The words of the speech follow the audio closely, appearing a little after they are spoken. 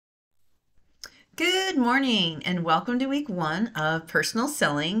Good morning and welcome to week 1 of personal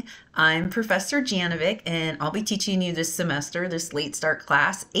selling. I'm Professor Janovic and I'll be teaching you this semester, this late start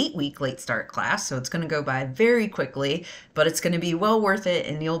class, 8-week late start class. So it's going to go by very quickly, but it's going to be well worth it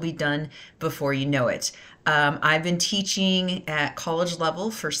and you'll be done before you know it. I've been teaching at college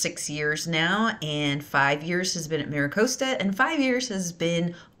level for 6 years now, and 5 years has been at MiraCosta, and 5 years has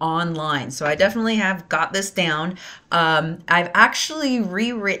been online. So I definitely have got this down. I've actually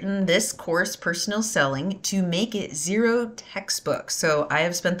rewritten this course, Personal Selling, to make it zero textbook. So I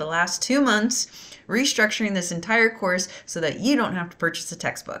have spent the last 2 months restructuring this entire course so that you don't have to purchase a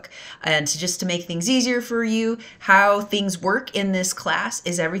textbook. And just to make things easier for you, how things work in this class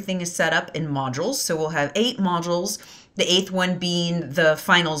is everything is set up in modules. So we'll have 8 modules, the 8th one being the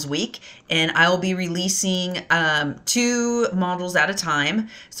finals week, and I'll be releasing 2 modules at a time.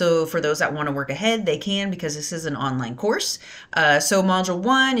 So for those that want to work ahead, they can, because this is an online course. So module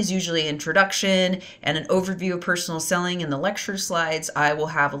 1 is usually introduction and an overview of personal selling. In the lecture slides, I will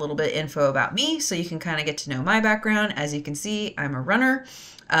have a little bit of info about me so you can kind of get to know my background. As you can see, I'm a runner.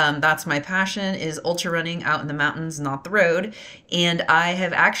 That's my passion, is ultra running out in the mountains, not the road. And I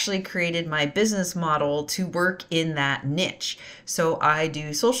have actually created my business model to work in that niche. So I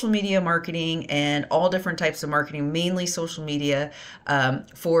do social media marketing and all different types of marketing, mainly social media,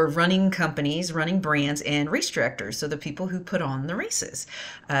 for running companies, running brands, and race directors. So the people who put on the races.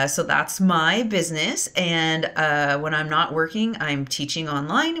 So that's my business. And when I'm not working, I'm teaching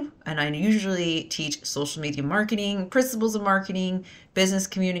online, and I usually teach social media marketing, principles of marketing, business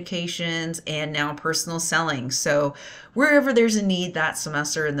communications, and now personal selling. So wherever there's a need that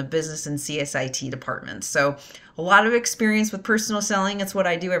semester in the business and CSIT departments. So a lot of experience with personal selling. It's what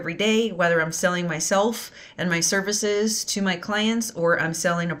I do every day, whether I'm selling myself and my services to my clients, or I'm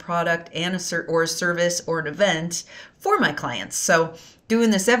selling a product and a service or an event for my clients. So doing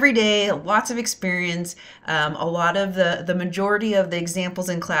this every day, lots of experience. A lot of the majority of the examples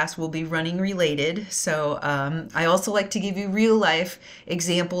in class will be running related. So I also like to give you real life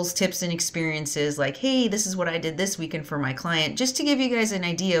examples, tips, and experiences like, hey, this is what I did this weekend for my client, just to give you guys an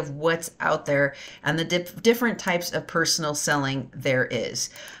idea of what's out there and the different types of personal selling there is.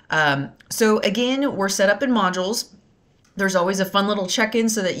 So again, we're set up in modules. There's always a fun little check-in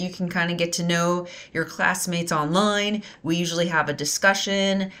so that you can kind of get to know your classmates online. We usually have a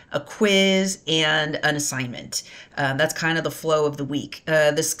discussion, a quiz, and an assignment. That's kind of the flow of the week.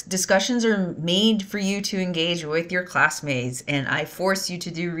 This discussions are made for you to engage with your classmates, and I force you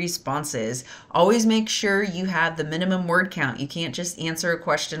to do responses. Always make sure you have the minimum word count. You can't just answer a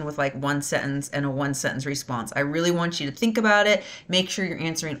question with like 1 sentence and a 1-sentence response. I really want you to think about it. Make sure you're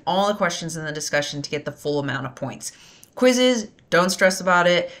answering all the questions in the discussion to get the full amount of points. Quizzes, don't stress about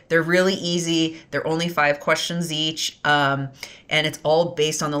it. They're really easy. They're only 5 questions each. And it's all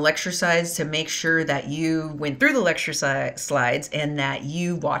based on the lecture slides to make sure that you went through the lecture slides and that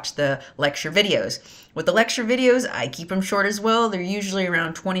you watch the lecture videos. With the lecture videos, I keep them short as well. They're usually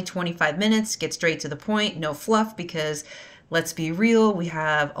around 20-25 minutes. Get straight to the point, no fluff, because let's be real, we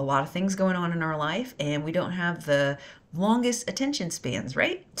have a lot of things going on in our life and we don't have the longest attention spans,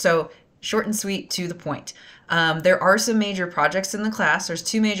 right? So short and sweet, to the point. There are some major projects in the class. There's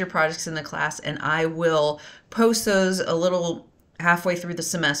 2 major projects in the class, and I will post those a little halfway through the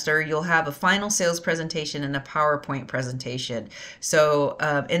semester. You'll have a final sales presentation and a PowerPoint presentation. So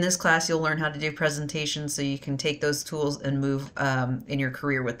in this class, you'll learn how to do presentations so you can take those tools and move in your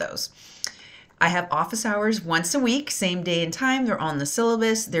career with those. I have office hours once a week, same day and time. They're on the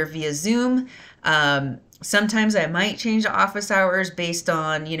syllabus. They're via Zoom. Sometimes I might change the office hours based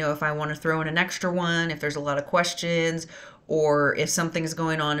on, if I want to throw in an extra one, if there's a lot of questions, or if something's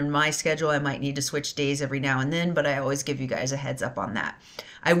going on in my schedule, I might need to switch days every now and then, but I always give you guys a heads up on that.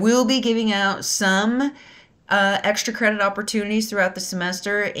 I will be giving out some extra credit opportunities throughout the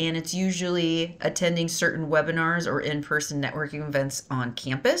semester, and it's usually attending certain webinars or in-person networking events on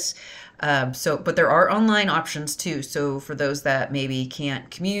campus. But there are online options too. So for those that maybe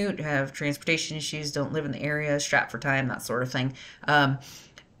can't commute, have transportation issues, don't live in the area, strapped for time, that sort of thing.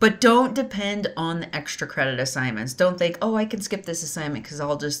 But don't depend on the extra credit assignments. Don't think, oh, I can skip this assignment because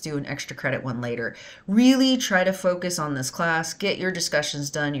I'll just do an extra credit one later. Really try to focus on this class, get your discussions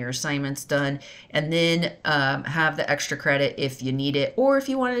done, your assignments done, and then have the extra credit if you need it. Or if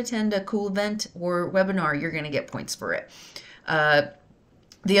you want to attend a cool event or webinar, you're going to get points for it.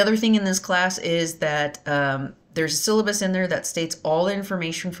 The other thing in this class is that there's a syllabus in there that states all the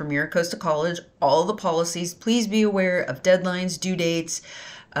information from MiraCosta College, all the policies. Please be aware of deadlines, due dates.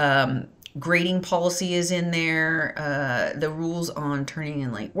 Grading policy is in there. The rules on turning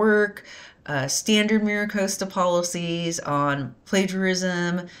in late work. Standard MiraCosta policies on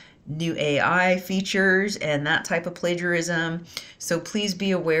plagiarism, new AI features and that type of plagiarism. So please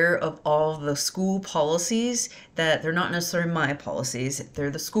be aware of all the school policies, that they're not necessarily my policies, they're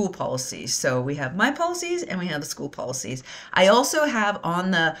the school policies. So we have my policies and we have the school policies. I also have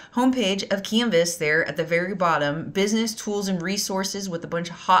on the homepage of Canvas there at the very bottom, business tools and resources with a bunch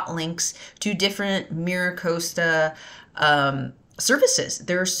of hot links to different MiraCosta services.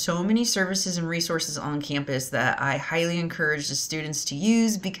 There are so many services and resources on campus that I highly encourage the students to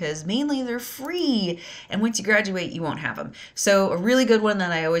use, because mainly they're free, and once you graduate you won't have them. So a really good one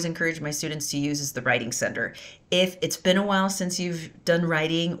that I always encourage my students to use is the Writing Center. If it's been a while since you've done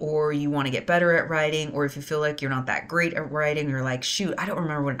writing, or you want to get better at writing, or if you feel like you're not that great at writing, you're like, shoot, I don't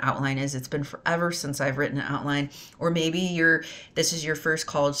remember what an outline is, it's been forever since I've written an outline, or maybe this is your first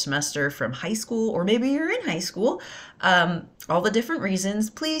college semester from high school, or maybe you're in high school, all the different reasons,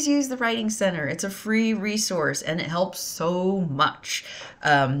 please use the Writing Center. It's a free resource and it helps so much,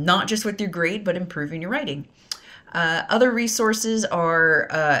 not just with your grade, but improving your writing. Other resources are,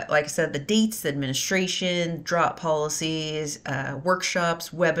 like I said, the dates, the administration, drop policies, workshops,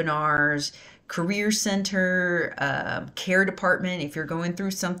 webinars, career center, care department. If you're going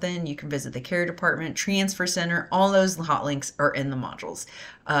through something, you can visit the care department, transfer center. All those hot links are in the modules,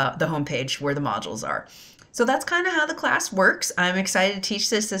 the homepage where the modules are. So that's kind of how the class works. I'm excited to teach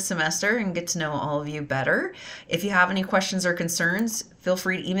this semester and get to know all of you better. If you have any questions or concerns, feel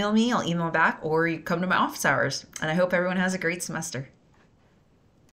free to email me. I'll email back, or you come to my office hours. And I hope everyone has a great semester.